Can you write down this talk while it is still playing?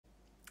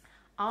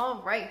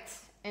All right,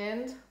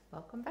 and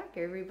welcome back,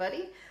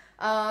 everybody.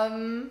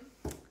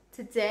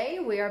 Today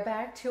we are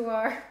back to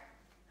our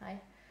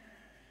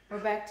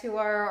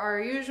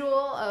our usual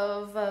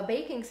of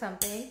baking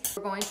something.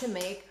 We're going to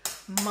make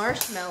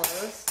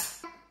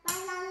marshmallows.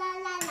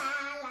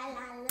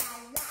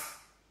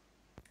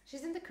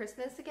 She's into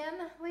Christmas again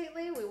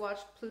lately. We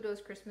watched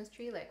Pluto's Christmas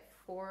tree like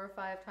 4 or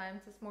 5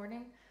 times this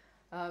morning,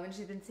 and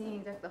she's been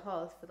singing Deck the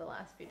Halls for the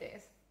last few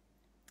days.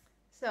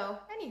 So,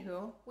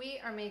 anywho, we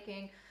are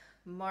making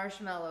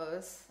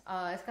marshmallows.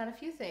 It's got a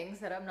few things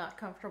that I'm not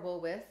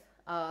comfortable with.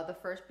 The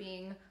first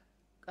being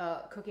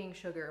cooking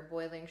sugar,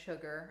 boiling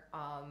sugar.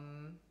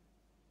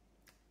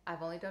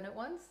 I've only done it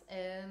once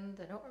and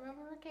I don't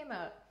remember where it came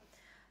out.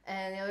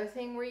 And the other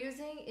thing we're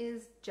using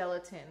is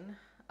gelatin.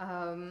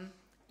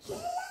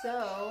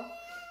 So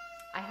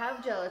I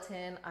have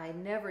gelatin. I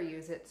never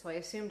use it, so I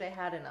assumed I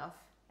had enough,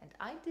 and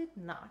I did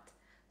not.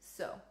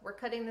 So we're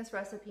cutting this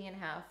recipe in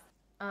half.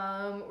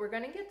 We're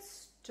gonna get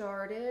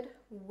started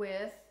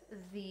with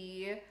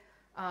the,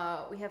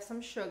 we have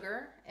some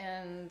sugar,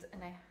 and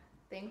I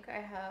think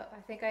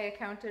I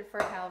accounted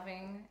for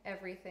halving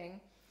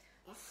everything.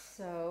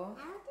 So,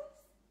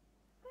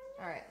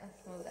 all right,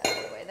 let's move that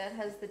out of the way. That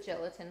has the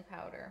gelatin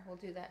powder. We'll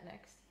do that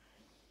next.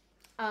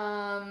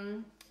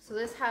 So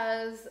this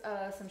has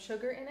some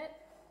sugar in it,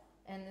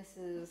 and this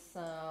is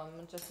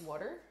just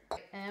water.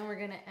 And we're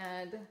gonna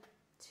add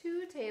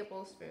 2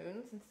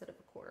 tablespoons instead of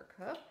a 1/4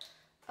 cup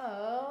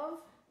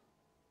of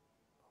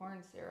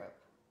corn syrup.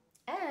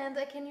 And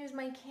I can use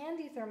my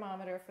candy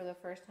thermometer for the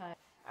first time.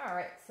 All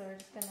right, so we're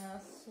just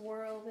gonna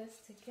swirl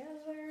this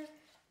together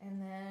and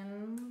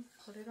then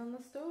put it on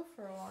the stove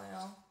for a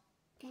while.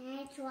 Can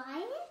I try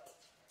it?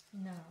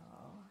 No.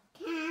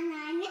 Can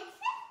I mix it?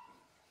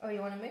 Oh,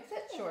 you want to mix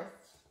it? Yes. Sure.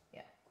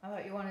 Yeah. I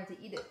thought you wanted to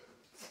eat it.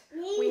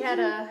 Maybe. We had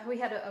a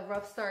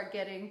rough start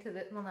getting to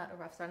the, well, not a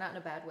rough start, not in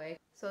a bad way.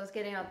 So I was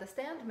getting out the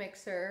stand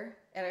mixer,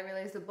 and I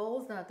realized the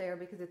bowl's not there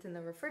because it's in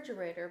the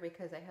refrigerator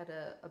because I had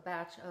a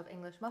batch of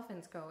English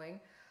muffins going.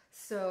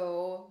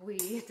 So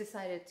we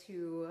decided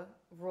to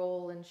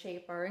roll and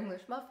shape our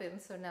English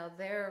muffins. So now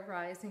they're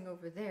rising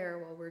over there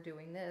while we're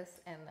doing this,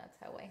 and that's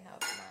how I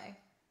have my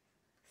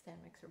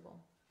stand mixer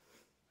bowl.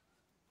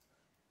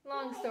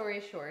 Long story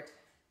short,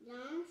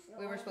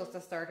 we were supposed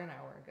to start an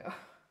hour ago.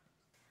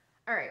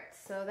 All right,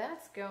 so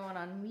that's going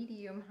on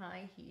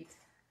medium-high heat.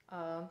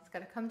 It's got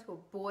to come to a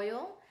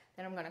boil,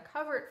 then I'm going to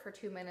cover it for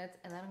 2 minutes,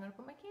 and then I'm going to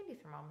put my candy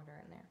thermometer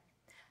in there.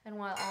 And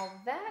while all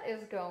that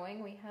is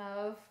going, we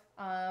have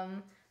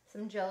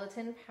some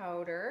gelatin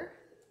powder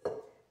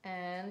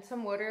and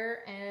some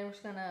water, and we're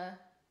just going to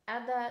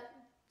add that,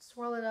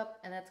 swirl it up,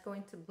 and that's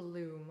going to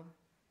bloom.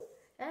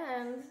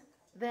 And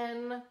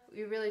then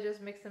we really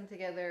just mix them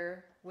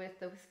together with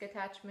the whisk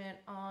attachment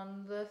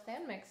on the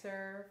stand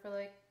mixer for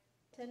like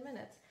 10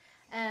 minutes.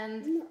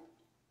 And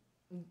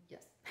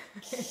yes.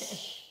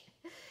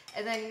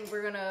 And then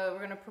we're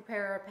gonna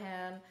prepare our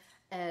pan,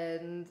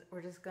 and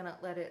we're just gonna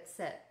let it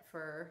set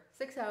for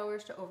 6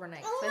 hours to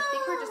overnight. So I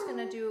think we're just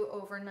gonna do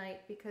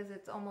overnight because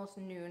it's almost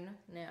noon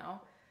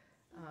now.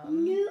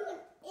 Noon?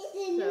 Is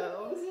it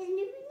so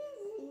noon?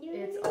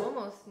 It's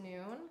almost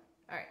noon.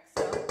 All right,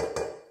 so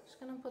just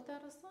gonna put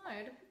that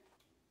aside.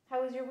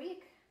 How was your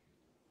week?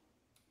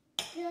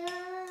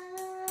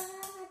 Good.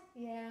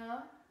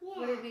 Yeah.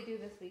 What did we do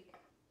this week?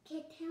 Can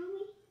you tell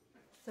me?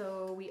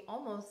 So we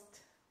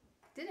almost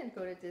didn't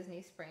go to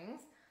Disney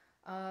Springs.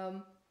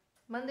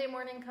 Monday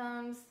morning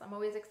comes, I'm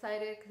always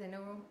excited because I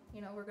know,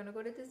 we're gonna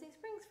go to Disney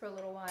Springs for a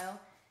little while.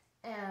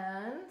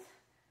 And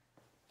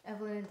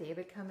Evelyn and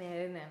David come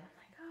in, and I'm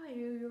like, oh,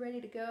 you ready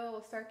to go?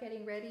 We'll start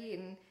getting ready.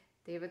 And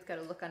David's got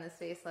a look on his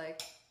face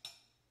like,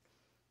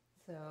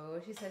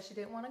 so she said she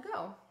didn't want to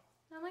go.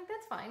 And I'm like,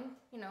 that's fine.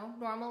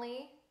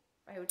 Normally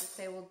I would just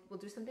say, we'll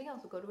do something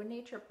else. We'll go to a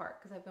nature park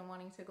because I've been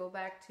wanting to go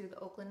back to the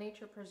Oakland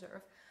Nature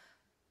Preserve.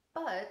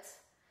 But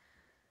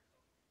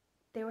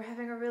they were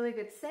having a really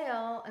good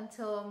sale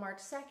until March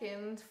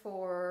 2nd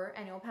for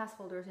annual pass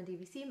holders and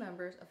DVC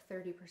members of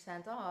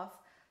 30%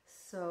 off.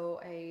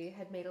 So I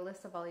had made a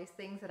list of all these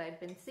things that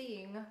I'd been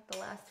seeing the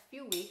last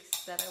few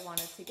weeks that I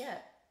wanted to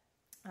get.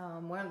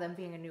 One of them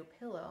being a new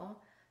pillow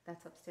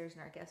that's upstairs in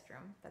our guest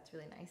room. That's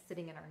really nice,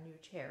 sitting in our new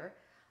chair.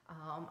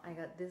 I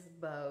got this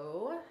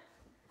bow.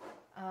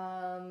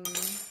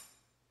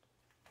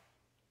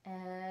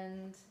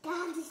 And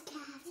I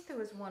think there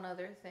was one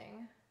other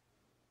thing.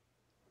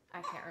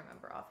 I can't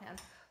remember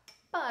offhand.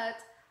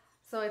 But,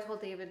 so I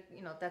told David,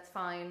 that's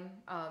fine.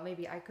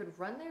 Maybe I could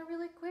run there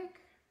really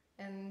quick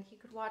and he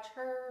could watch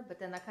her, but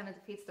then that kind of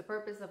defeats the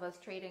purpose of us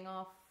trading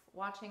off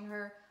watching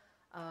her.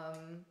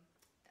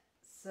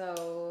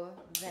 So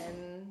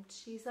then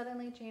she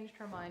suddenly changed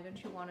her mind and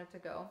she wanted to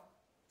go.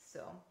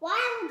 So. Why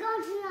don't we go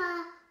to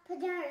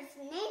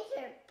the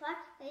nature park?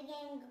 We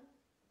can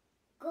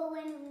go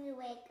when we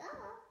wake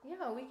up.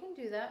 Yeah, we can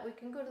do that. We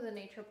can go to the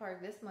nature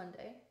park this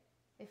Monday,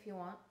 if you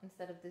want,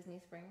 instead of Disney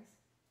Springs.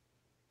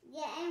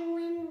 Yeah, and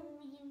when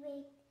we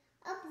wake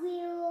up,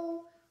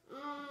 we'll,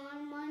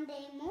 on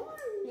Monday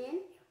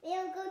morning,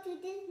 we'll go to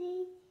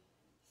Disney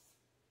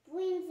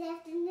Springs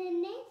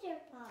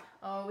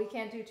we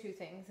can't do two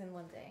things in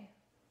one day.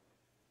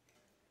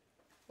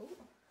 Ooh.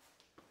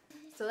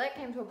 So that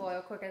came to a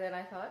boil quicker than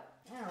I thought.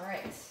 All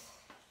right, let's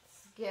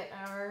get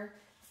our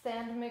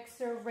stand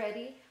mixer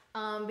ready.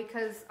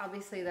 Because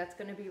obviously that's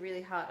going to be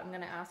really hot. I'm going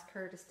to ask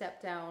her to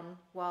step down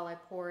while I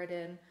pour it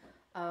in.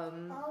 Oh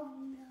no.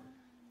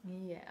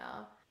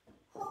 Yeah.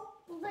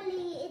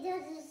 Hopefully it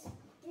doesn't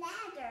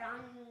splatter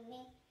on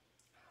me.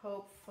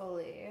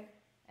 Hopefully.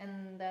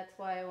 And that's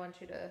why I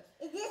want you to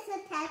Is this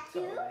a tattoo?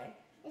 go away.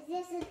 Is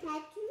this a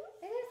tattoo?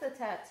 It is a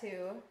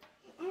tattoo.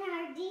 And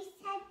are these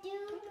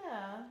tattoos?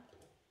 Yeah.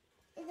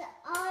 Is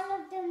all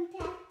of them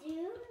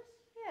tattoos?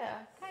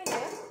 Yeah, kind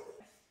of.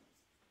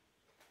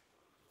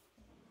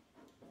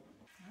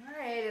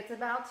 Alright, it's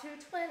about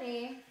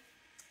 2:20.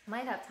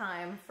 Might have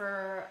time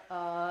for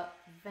a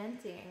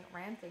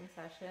ranting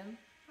session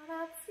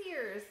about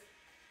Sears.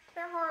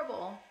 They're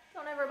horrible.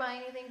 Don't ever buy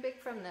anything big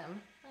from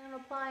them. Not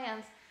an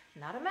appliance,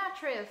 not a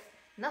mattress,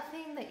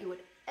 nothing that you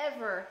would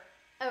ever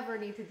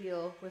need to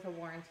deal with a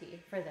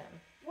warranty for them.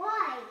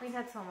 Why? We've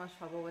had so much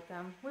trouble with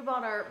them. We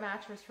bought our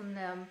mattress from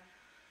them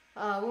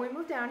when we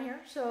moved down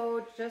here,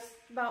 so just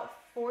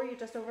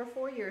over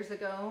 4 years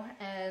ago,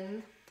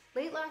 and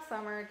late last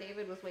summer,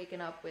 David was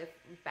waking up with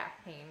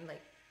back pain,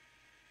 like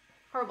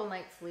horrible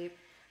night's sleep.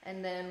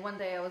 And then one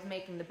day I was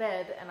making the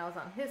bed and I was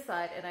on his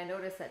side, and I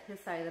noticed that his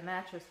side of the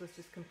mattress was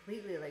just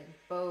completely like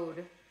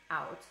bowed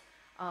out.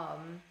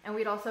 And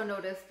we'd also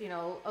noticed, you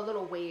know, a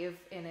little wave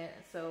in it.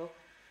 So,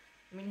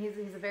 I mean,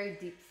 he's a very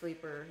deep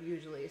sleeper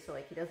usually, so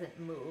like he doesn't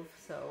move.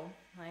 So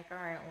I'm like, all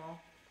right, well,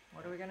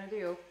 what are we gonna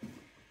do?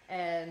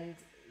 And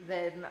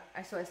then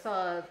I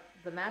saw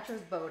the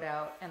mattress bowed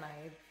out, and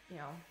I, you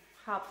know,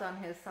 hopped on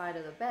his side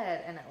of the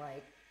bed, and it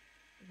like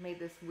made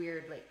this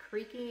weird like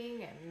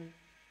creaking, and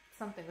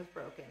something was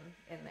broken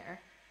in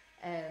there.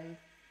 And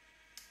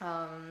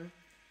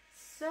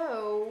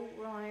so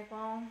we're like,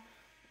 well,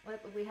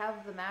 we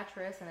have the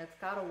mattress and it's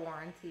got a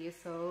warranty,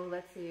 so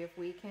let's see if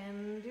we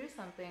can do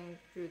something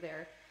through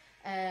there.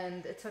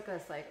 And it took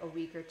us like a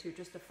week or two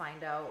just to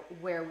find out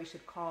where we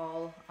should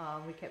call.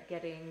 We kept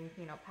getting,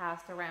 you know,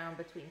 passed around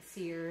between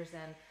Sears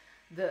and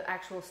the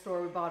actual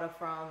store we bought it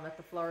from at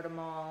the Florida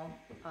Mall.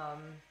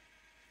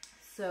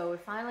 So we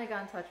finally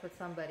got in touch with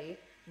somebody,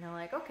 and they're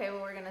like, okay,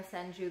 well, we're going to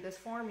send you this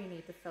form you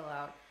need to fill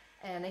out.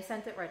 And they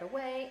sent it right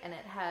away, and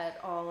it had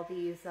all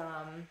these,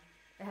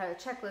 it had a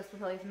checklist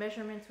with all these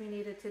measurements we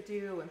needed to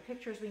do and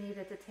pictures we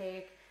needed to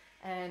take.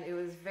 And it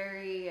was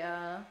very, you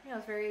know, it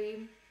was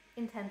very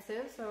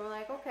intensive. So we're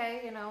like,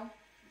 okay, you know,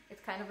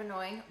 it's kind of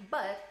annoying,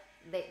 but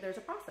there's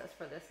a process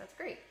for this. That's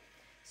great.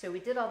 So we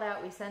did all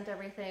that. We sent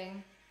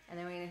everything, and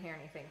then we didn't hear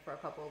anything for a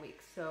couple of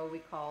weeks. So we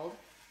called,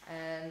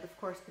 and of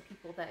course the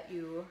people that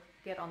you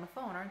get on the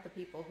phone aren't the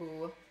people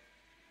who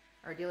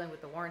are dealing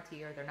with the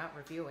warranty, or they're not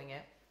reviewing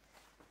it.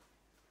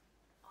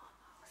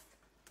 Almost.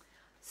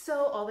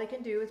 So all they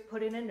can do is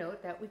put in a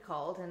note that we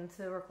called and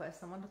to request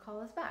someone to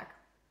call us back.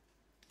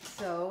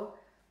 So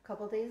a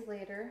couple days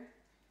later,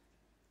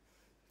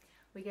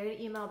 we get an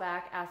email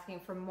back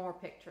asking for more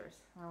pictures.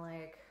 We're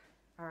like,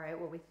 all right,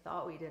 well, we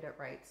thought we did it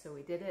right. So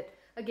we did it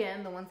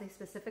again, the ones they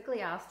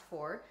specifically asked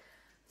for.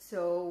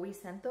 So we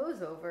sent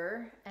those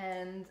over,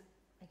 and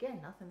again,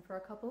 nothing for a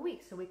couple of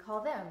weeks. So we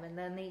call them, and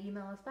then they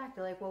email us back.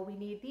 They're like, well, we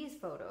need these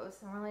photos.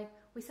 And we're like,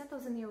 we sent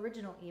those in the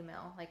original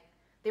email. Like,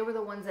 they were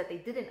the ones that they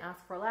didn't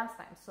ask for last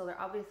time. So they're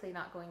obviously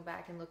not going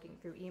back and looking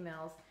through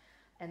emails.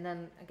 And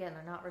then again,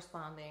 they're not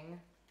responding.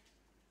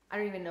 I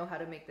don't even know how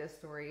to make this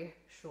story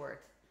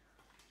short.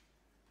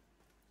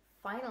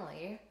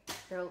 Finally,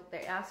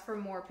 they asked for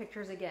more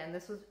pictures again.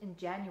 This was in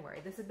January.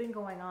 This had been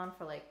going on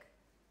for like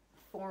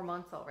 4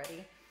 months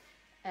already.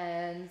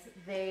 And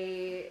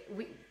we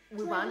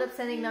wound up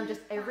sending them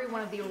just every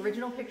one of the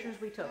original pictures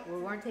we took. We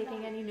weren't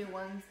taking any new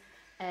ones.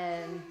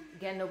 And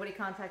again, nobody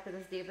contacted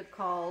us. David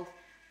called,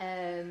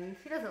 and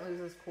he doesn't lose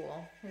his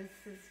cool.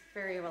 He's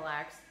very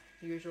relaxed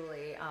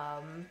usually.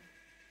 And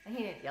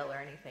he didn't yell or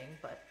anything,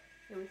 but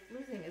it was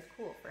losing his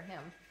cool for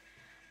him.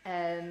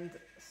 And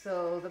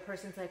so the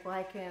person's like, well,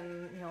 I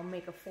can, you know,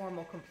 make a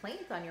formal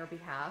complaint on your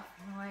behalf.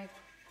 And I'm like,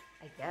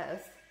 I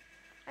guess.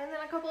 And then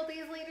a couple of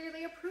days later,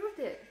 they approved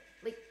it.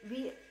 Like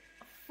the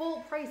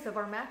full price of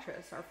our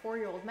mattress, our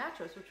 4-year-old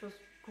mattress, which was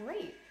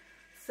great.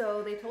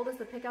 So they told us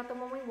to pick out the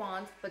one we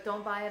want, but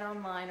don't buy it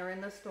online or in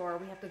the store.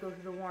 We have to go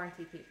through the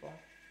warranty people.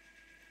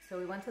 So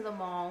we went to the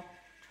mall,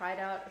 tried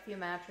out a few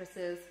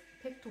mattresses,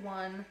 picked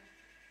one,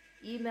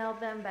 emailed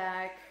them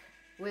back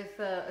with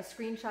a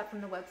screenshot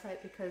from the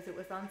website because it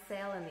was on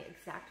sale and the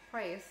exact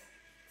price.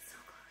 So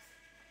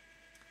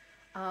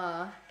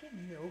close.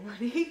 Again,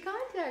 nobody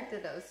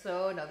contacted us.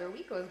 So another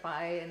week goes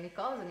by, and he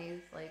calls and he's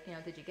like, you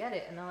know, did you get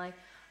it? And they're like,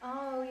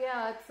 oh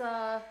yeah, it's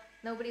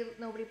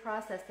nobody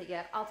processed it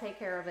yet. I'll take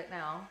care of it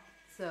now.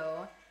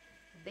 So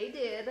they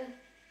did.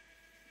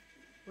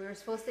 We were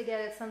supposed to get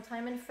it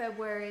sometime in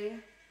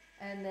February,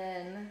 and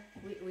then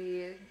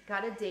we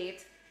got a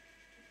date.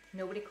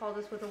 Nobody called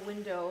us with a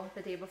window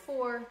the day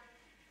before,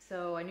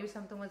 so I knew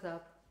something was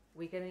up.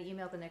 We get an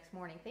email the next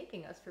morning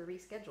thanking us for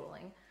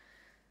rescheduling.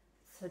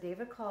 So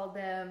David called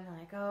them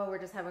like, oh, we're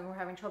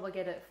having trouble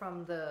getting it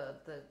from the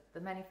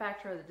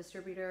manufacturer, the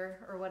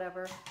distributor or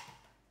whatever.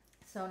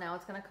 So now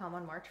it's gonna come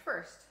on March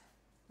 1st.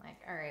 Like,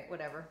 all right,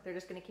 whatever. They're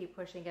just gonna keep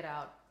pushing it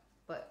out,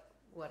 but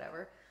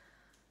whatever.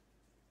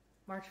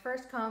 March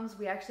 1st comes,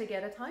 we actually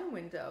get a time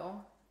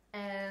window,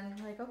 and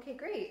like, okay,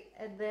 great.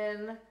 And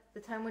then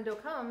the time window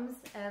comes,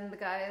 and the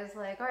guy is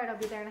like, all right, I'll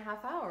be there in a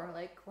half hour.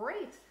 Like,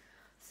 great.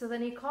 So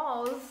then he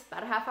calls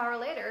about a half hour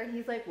later, and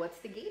he's like, what's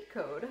the gate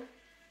code? And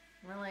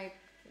we're like,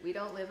 we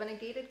don't live in a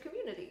gated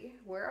community.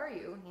 Where are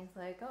you? And he's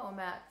like, oh, I'm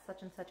at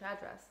such and such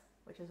address,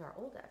 which is our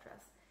old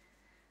address.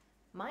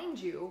 Mind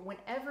you,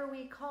 whenever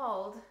we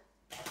called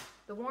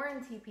the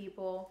warranty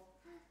people,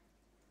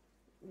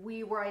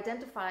 we were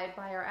identified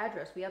by our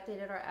address. We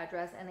updated our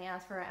address, and they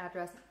asked for our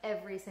address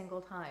every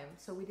single time.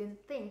 So we didn't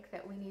think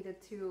that we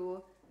needed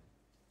to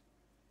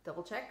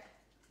double check.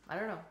 I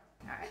don't know.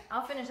 All right,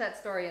 I'll finish that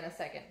story in a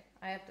second.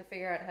 I have to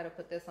figure out how to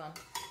put this on.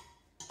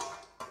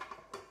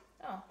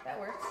 Oh, that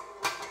works.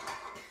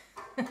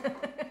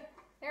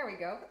 There we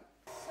go.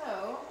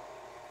 So,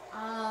 we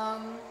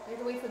have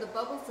to wait for the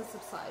bubbles to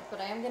subside, but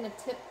I am gonna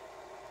tip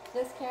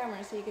this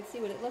camera so you can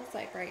see what it looks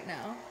like right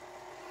now.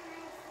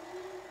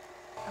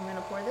 I'm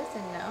gonna pour this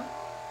in now.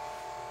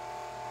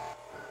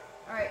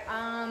 All right,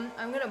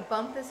 I'm gonna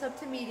bump this up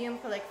to medium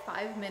for like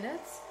 5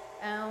 minutes,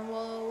 and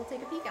we'll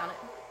take a peek on it.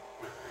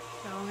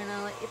 So I'm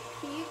gonna let you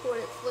peek what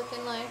it's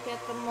looking like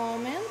at the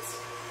moment.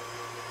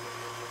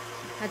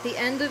 At the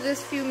end of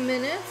this few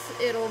minutes,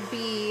 it'll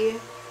be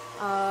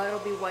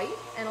white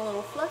and a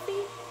little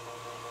fluffy.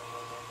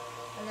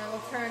 And then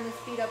we'll turn the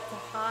speed up to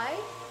high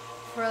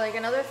for like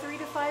another 3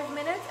 to 5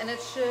 minutes, and it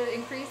should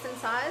increase in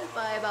size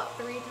by about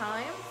 3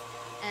 times.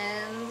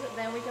 And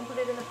then we can put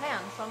it in the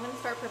pan. So I'm gonna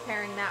start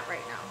preparing that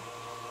right now.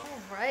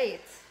 All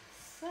right,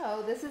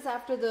 so this is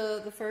after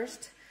the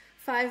first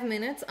 5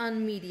 minutes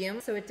on medium.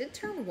 So it did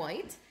turn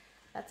white.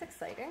 That's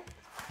exciting.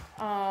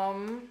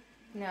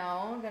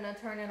 Now I'm gonna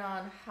turn it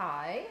on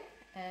high,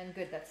 and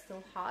good, that's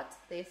still hot.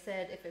 They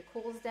said if it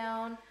cools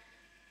down,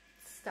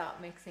 stop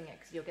mixing it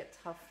because you'll get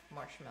tough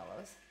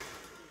marshmallows.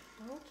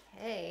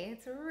 Okay,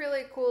 it's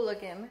really cool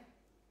looking.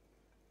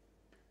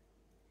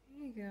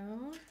 There you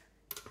go.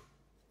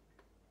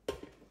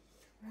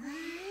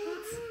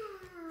 Right.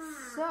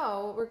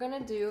 So what we're gonna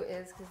do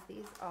is, because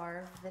these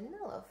are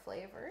vanilla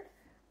flavored,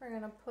 we're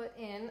gonna put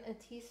in a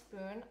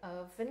teaspoon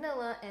of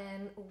vanilla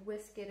and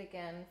whisk it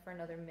again for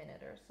another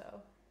minute or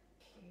so.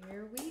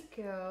 Here we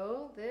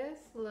go. This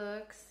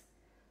looks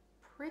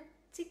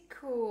pretty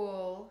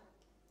cool.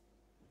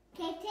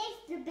 Can I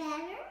taste the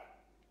batter?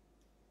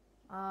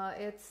 I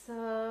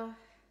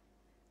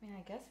mean,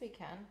 I guess we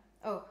can.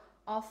 Oh,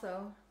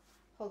 also,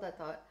 hold that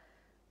thought.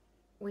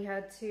 We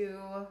had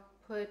to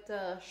put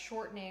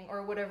shortening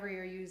or whatever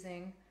you're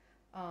using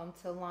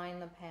to line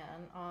the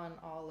pan on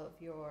all of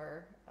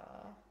your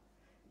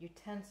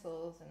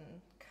utensils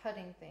and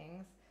cutting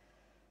things.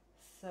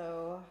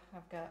 So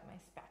I've got my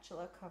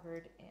spatula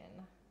covered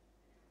in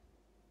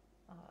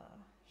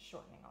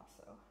shortening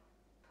also.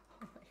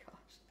 Oh my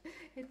gosh,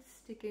 it's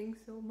sticking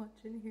so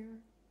much in here.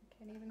 I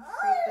can't even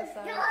scrape this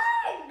out.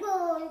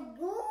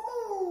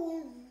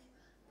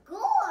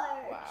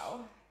 Gorge.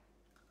 Wow.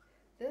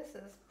 This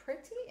is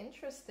pretty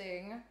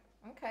interesting.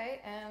 Okay,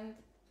 and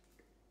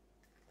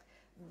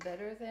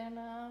better than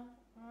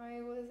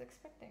I was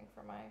expecting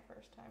for my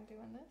first time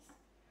doing this.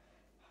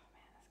 Oh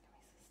man, that's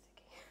gonna be so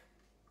sticky.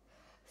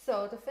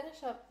 So to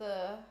finish up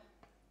the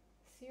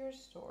Sears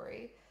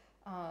story,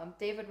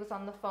 David was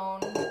on the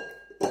phone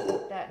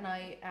that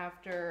night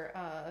after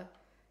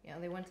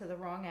they went to the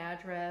wrong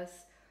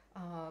address.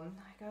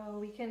 Like, oh,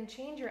 we can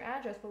change your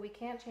address, but we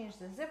can't change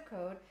the zip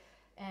code,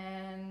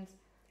 and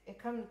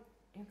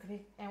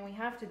and we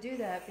have to do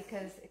that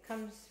because it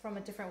comes from a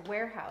different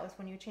warehouse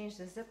when you change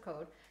the zip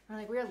code. And I'm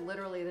like, we're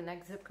literally the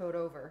next zip code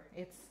over.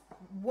 It's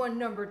one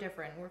number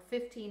different. We're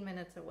 15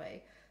 minutes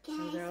away. Can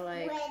so they're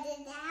like, spread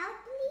it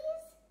out,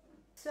 please?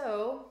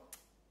 So,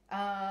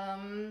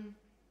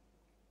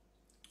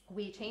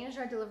 we changed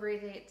our delivery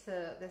date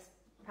to this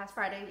past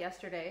Friday,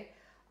 yesterday.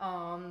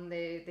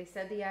 They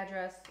said the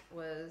address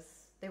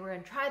was, they were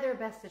going to try their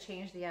best to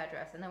change the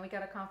address. And then we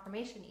got a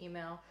confirmation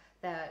email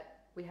that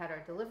we had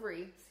our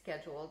delivery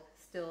scheduled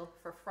still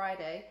for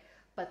Friday,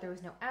 but there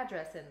was no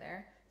address in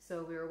there.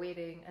 So we were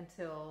waiting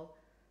until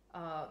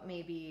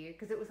maybe,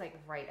 because it was like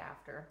right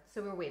after.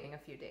 So we were waiting a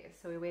few days.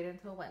 So we waited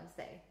until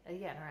Wednesday.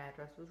 Again, our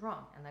address was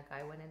wrong. And the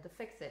guy went in to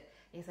fix it.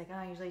 And he's like,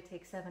 it usually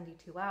takes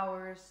 72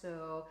 hours.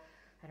 So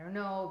I don't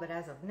know, but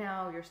as of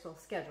now, you're still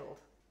scheduled.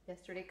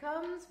 Yesterday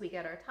comes, we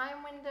get our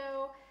time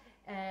window,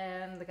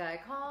 and the guy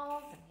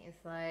calls, and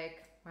he's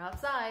like, we're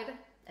outside.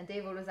 And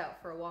David was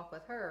out for a walk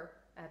with her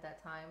at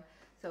that time.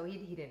 So he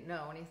didn't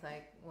know, and he's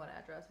like, what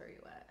address are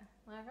you at?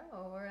 I'm like,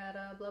 oh, we're at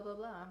blah, blah,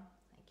 blah. I'm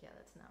like, yeah,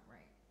 that's not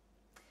right.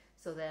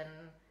 So then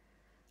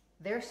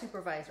their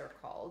supervisor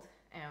called,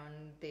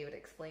 And David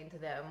explained to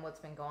them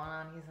what's been going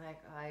on. He's like,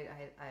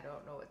 I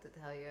don't know what to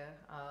tell you.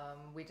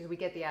 We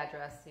get the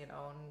address, you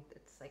know, and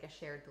it's like a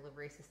shared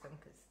delivery system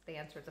because they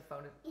answered the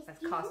phone as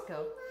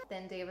Costco.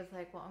 Then David's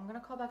like, well, I'm gonna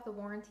call back the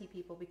warranty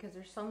people because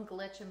there's some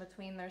glitch in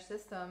between their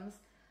systems.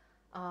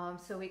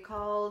 So we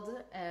called,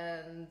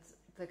 and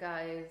the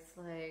guy's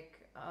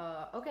like,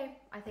 okay,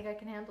 I think I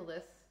can handle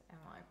this. And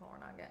I'm like, well,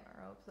 we're not getting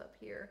our hopes up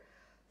here.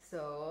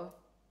 So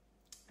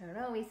I don't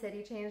know, he said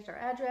he changed our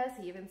address.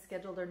 He even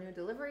scheduled our new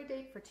delivery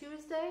date for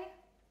Tuesday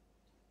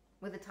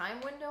with a time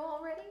window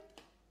already.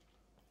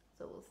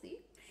 So we'll see.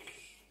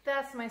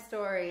 That's my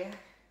story.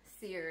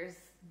 Sears.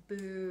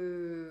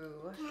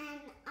 Boo. Can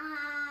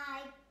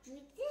I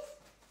do this?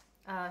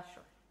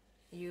 Sure.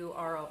 You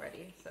are all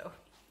ready, so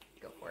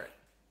go for it.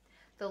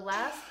 The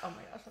last, oh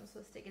my gosh, I'm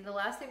so sticky. The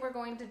last thing we're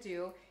going to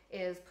do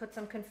is put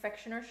some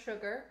confectioner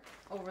sugar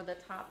over the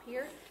top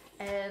here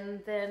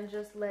and then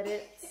just let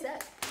it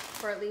set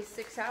for at least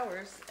 6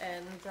 hours.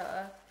 And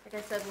like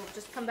I said, we'll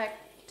just come back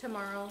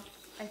tomorrow,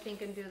 I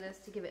think, and do this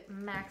to give it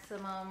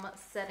maximum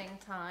setting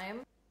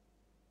time.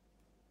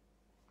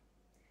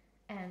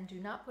 And do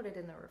not put it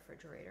in the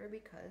refrigerator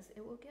because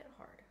it will get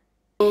hard.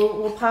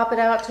 We'll pop it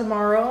out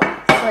tomorrow,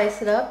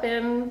 slice it up,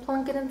 and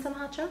plunk it in some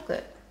hot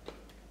chocolate.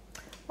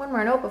 One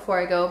more note before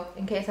I go,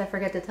 in case I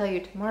forget to tell you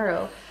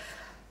tomorrow.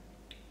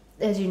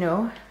 As you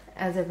know,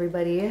 as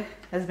everybody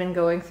has been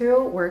going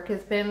through, work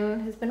has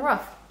been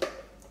rough.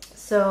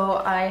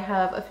 So I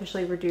have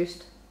officially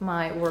reduced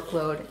my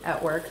workload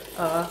at work,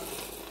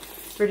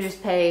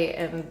 reduced pay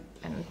and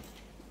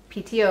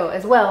PTO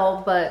as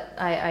well, but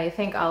I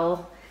think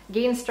I'll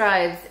gain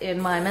strides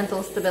in my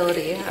mental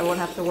stability. I won't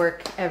have to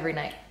work every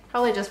night,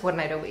 probably just one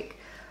night a week.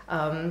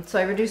 So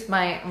I reduced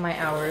my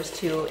hours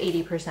to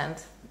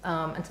 80%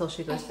 until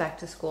she goes back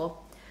to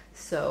school.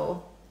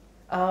 So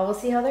we'll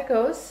see how that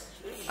goes.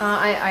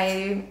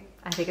 I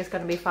think it's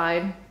gonna be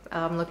fine.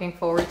 I'm looking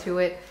forward to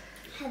it.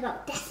 How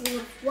about that's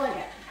enough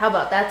water? How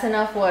about that's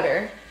enough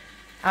water?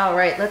 All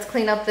right, let's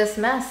clean up this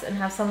mess and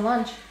have some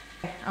lunch.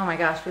 Oh my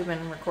gosh, we've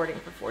been recording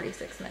for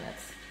 46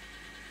 minutes.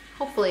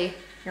 Hopefully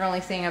you're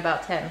only seeing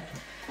about 10.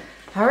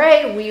 All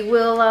right,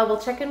 we'll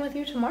check in with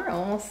you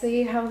tomorrow and we'll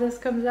see how this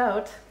comes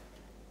out.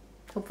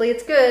 Hopefully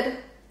it's good.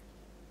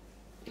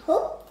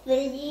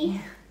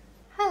 Hopefully.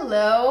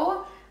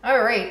 Hello.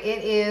 All right,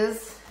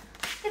 it's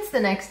the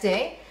next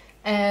day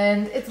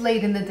and it's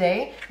late in the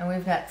day and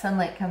we've got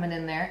sunlight coming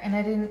in there, and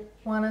I didn't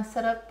want to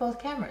set up both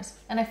cameras,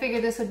 and I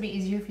figured this would be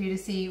easier for you to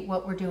see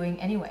what we're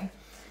doing anyway.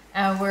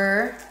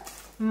 Our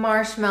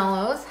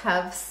marshmallows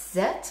have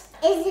set.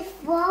 Is it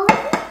frozen?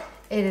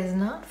 It is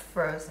not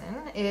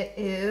frozen. It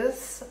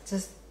is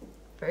just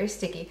very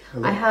sticky.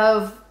 Hello. I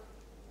have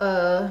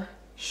a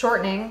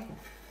shortening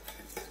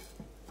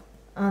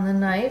on the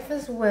knife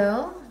as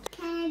well.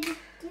 Can I just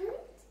do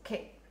it?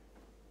 Okay.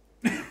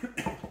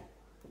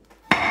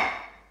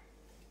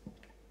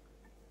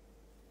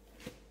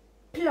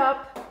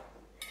 Plop.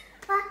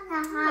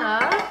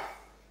 Ah.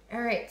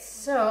 All right,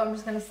 so I'm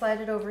just gonna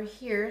slide it over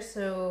here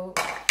so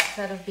it's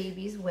out of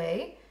baby's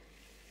way.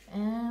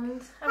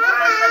 And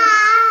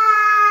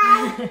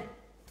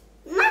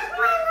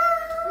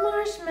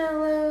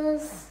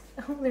marshmallows.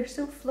 Oh, they're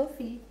so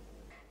fluffy.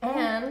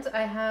 And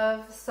I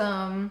have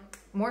some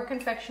more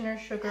confectioner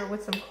sugar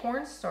with some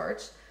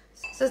cornstarch.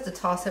 It says to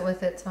toss it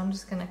with it, so I'm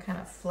just gonna kind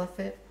of fluff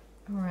it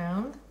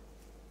around.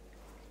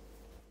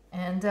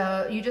 And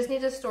you just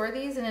need to store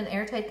these in an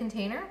airtight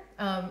container,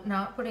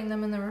 not putting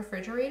them in the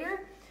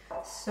refrigerator.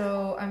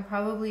 So I'm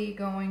probably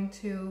going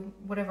to,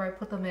 whatever I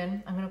put them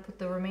in, I'm gonna put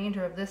the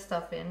remainder of this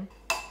stuff in.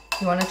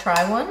 You wanna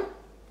try one?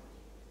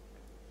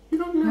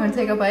 No. You wanna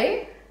take a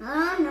bite?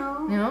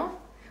 No. No?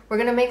 We're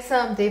gonna make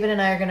some, David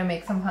and I are gonna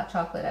make some hot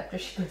chocolate after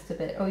she goes to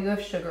bed. Oh, you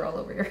have sugar all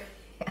over your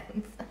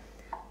hands.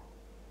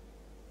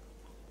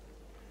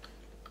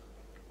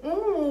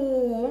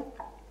 Ooh,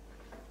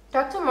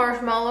 that's a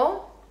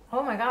marshmallow.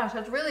 Oh my gosh,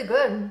 that's really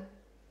good.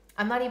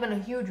 I'm not even a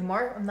huge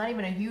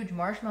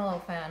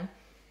marshmallow fan,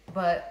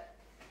 but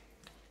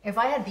if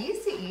I had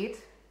these to eat,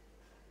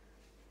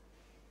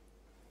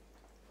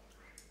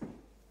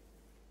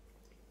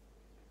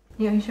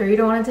 you sure you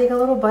don't want to take a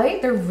little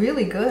bite? They're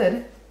really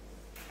good.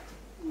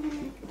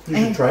 You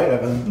should try it,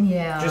 Evan.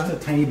 Yeah. Just a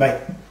tiny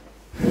bite.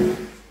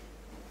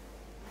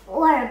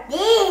 Or a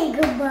big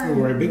one.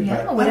 Or a big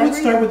Yeah, bite. whatever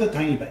Let's start with a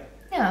tiny bite.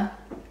 Yeah,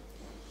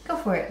 go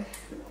for it.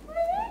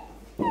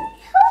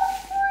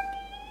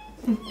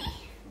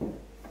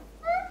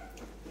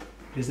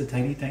 Just a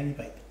tiny, tiny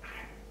bite.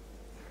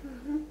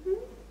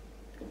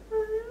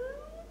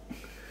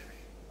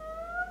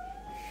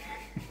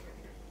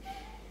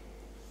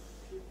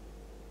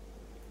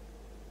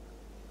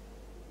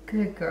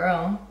 Good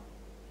girl.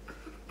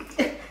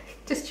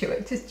 Just chew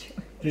it, just chew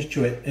it. Just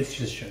chew it. It's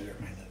just sugar,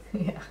 my love.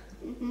 Yeah.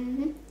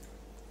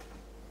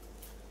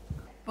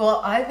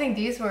 Well, I think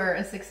these were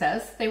a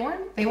success. They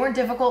weren't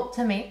difficult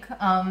to make.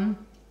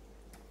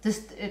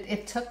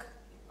 It took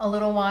a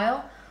little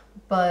while,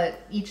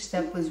 but each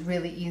step was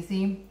really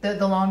easy.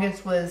 The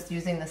longest was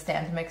using the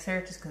stand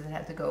mixer, just because it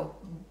had to go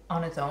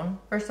on its own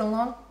for so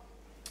long.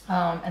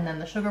 And then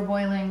the sugar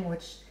boiling,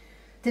 which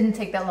didn't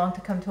take that long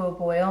to come to a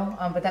boil,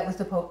 but that was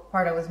the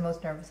part I was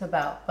most nervous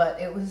about. But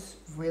it was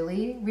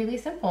really, really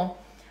simple.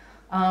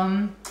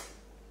 I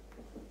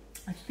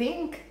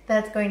think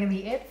that's going to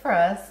be it for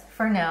us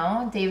for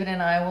now. David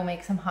and I will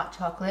make some hot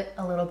chocolate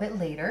a little bit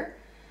later,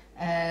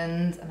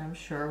 and I'm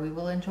sure we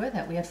will enjoy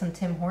that. We have some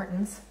Tim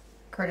Hortons,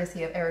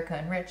 courtesy of Erica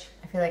and Rich.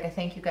 I feel like I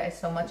thank you guys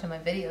so much in my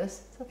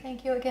videos, so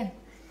thank you again.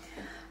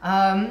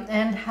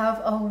 And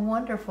have a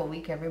wonderful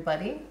week,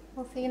 everybody.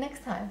 We'll see you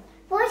next time.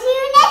 We'll see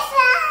you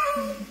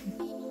next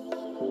time.